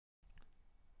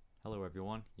Hello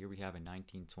everyone, here we have a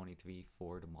 1923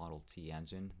 Ford Model T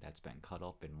engine that's been cut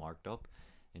up and marked up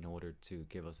in order to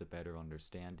give us a better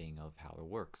understanding of how it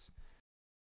works.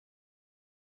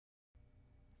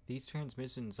 These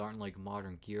transmissions aren't like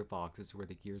modern gearboxes where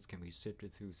the gears can be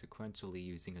shifted through sequentially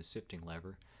using a shifting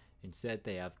lever. Instead,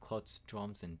 they have clutch,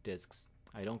 drums, and discs.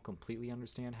 I don't completely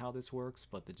understand how this works,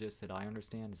 but the gist that I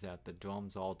understand is that the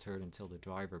drums all turn until the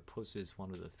driver pushes one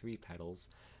of the three pedals,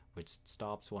 which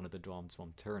stops one of the drums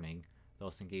from turning,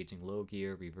 thus engaging low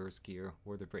gear, reverse gear,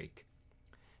 or the brake.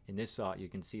 In this shot, you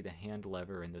can see the hand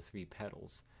lever and the three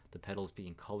pedals, the pedals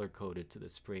being color-coded to the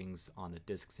springs on the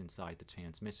discs inside the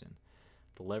transmission.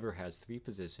 The lever has three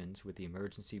positions, with the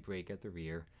emergency brake at the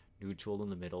rear, neutral in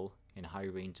the middle, and high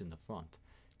range in the front.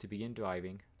 To begin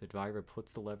driving, the driver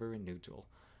puts the lever in neutral.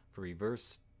 For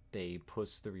reverse, they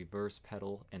push the reverse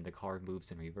pedal and the car moves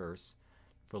in reverse.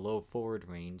 For low forward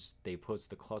range, they push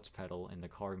the clutch pedal and the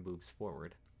car moves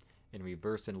forward. In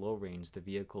reverse and low range, the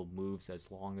vehicle moves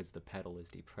as long as the pedal is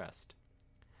depressed.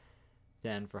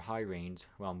 Then, for high range,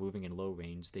 while moving in low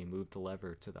range, they move the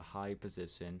lever to the high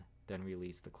position, then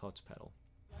release the clutch pedal.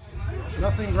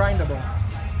 Nothing grindable.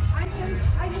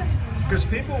 Because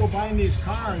people were buying these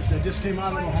cars that just came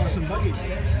out of a horse and buggy.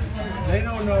 They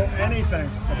don't know anything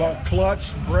about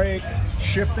clutch, brake,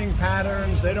 shifting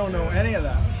patterns. They don't know any of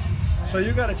that. So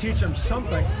you got to teach them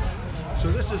something.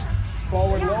 So this is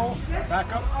forward low,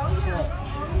 back up, slow.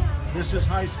 This is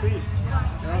high speed.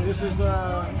 You know, this is the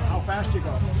how fast you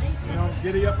go. You know,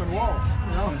 giddy up and whoa.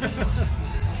 You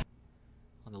know.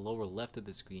 On the lower left of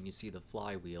the screen, you see the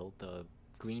flywheel, the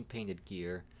green painted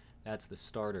gear. That's the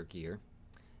starter gear.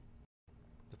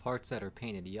 The parts that are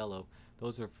painted yellow,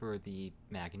 those are for the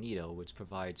magneto, which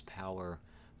provides power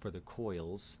for the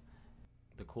coils.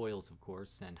 The coils, of course,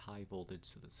 send high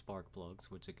voltage to the spark plugs,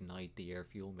 which ignite the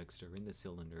air-fuel mixture in the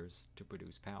cylinders to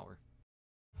produce power.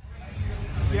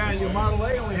 Yeah, and your Model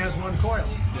A only has one coil.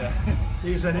 Yeah.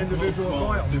 These are individual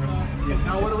coils.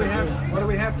 Now what do we have? What do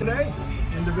we have today?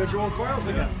 Individual coils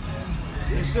again.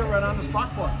 They sit right on the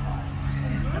spark plug,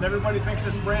 and everybody thinks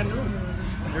it's brand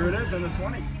new. Here it is in the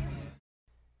 20s.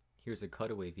 Here's a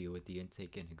cutaway view with the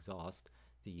intake and exhaust.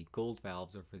 The gold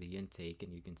valves are for the intake,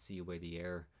 and you can see where the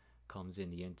air comes in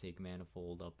the intake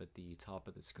manifold up at the top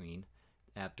of the screen.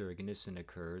 After ignition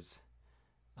occurs,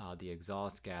 the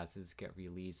exhaust gases get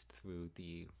released through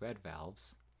the red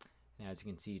valves. And as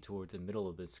you can see towards the middle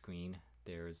of the screen,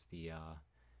 there's the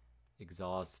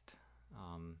exhaust,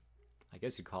 I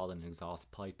guess you'd call it an exhaust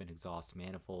pipe and exhaust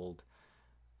manifold.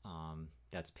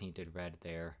 That's painted red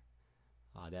there.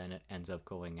 Then it ends up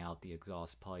going out the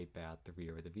exhaust pipe at the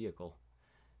rear of the vehicle.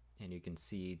 And you can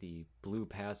see the blue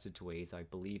passageways. I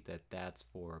believe that that's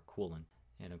for coolant.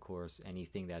 And of course,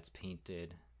 anything that's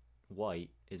painted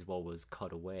white is what was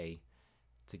cut away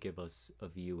to give us a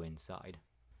view inside.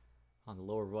 On the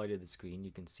lower right of the screen,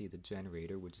 you can see the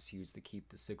generator, which is used to keep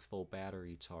the 6-volt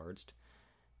battery charged.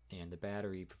 And the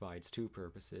battery provides two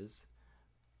purposes.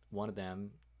 One of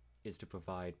them is to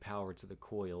provide power to the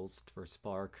coils for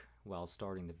spark while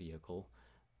starting the vehicle,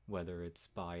 whether it's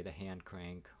by the hand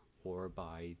crank or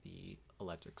by the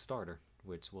electric starter,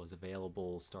 which was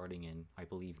available starting in, I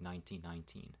believe,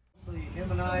 1919. So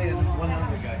him and I and one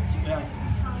other guy. Yeah.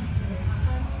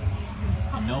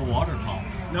 And no water pump.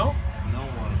 No? No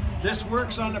one. This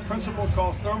works on the principle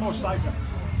called thermosiphon.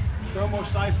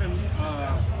 Thermosiphon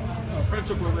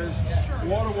principle is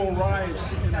water will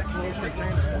rise in a closed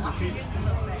container as it's heated.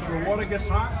 So the water gets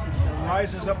hot, it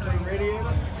rises up to the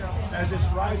radiator. As it's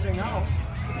rising out,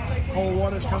 cold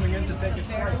water is coming in to take its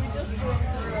place.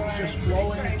 It's just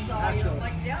flowing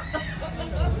naturally.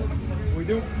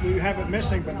 We have it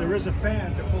missing, but there is a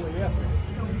fan to pull the air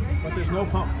through. But there's no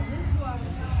pump.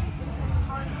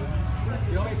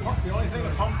 The only thing a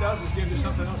pump does is give you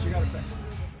something else you got to fix.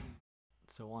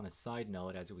 So on a side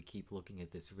note, as we keep looking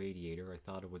at this radiator, I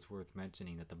thought it was worth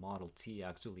mentioning that the Model T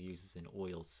actually uses an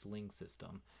oil sling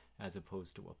system as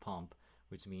opposed to a pump,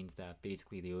 which means that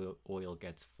basically the oil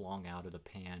gets flung out of the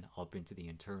pan up into the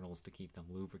internals to keep them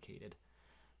lubricated.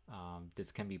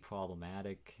 This can be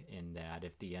problematic in that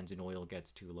if the engine oil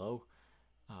gets too low,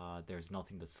 there's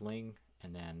nothing to sling,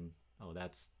 and then, oh,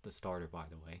 that's the starter, by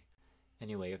the way.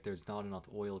 Anyway, if there's not enough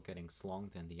oil getting slung,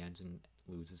 then the engine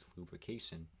loses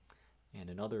lubrication. And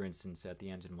another instance that the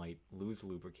engine might lose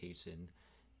lubrication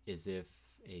is if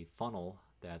a funnel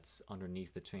that's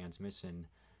underneath the transmission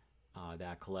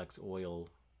that collects oil,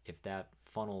 if that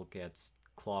funnel gets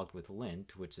clogged with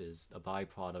lint, which is a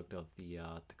byproduct of the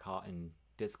cotton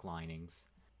disc linings,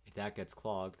 if that gets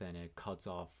clogged, then it cuts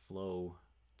off flow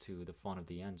to the front of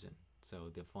the engine. So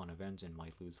the front of engine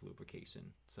might lose lubrication.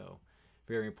 So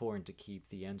Very important to keep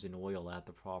the engine oil at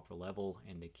the proper level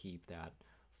and to keep that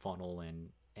funnel and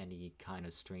any kind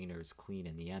of strainers clean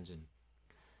in the engine.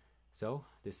 So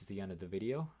this is the end of the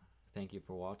video. Thank you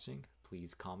for watching.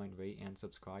 Please comment, rate, and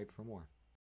subscribe for more.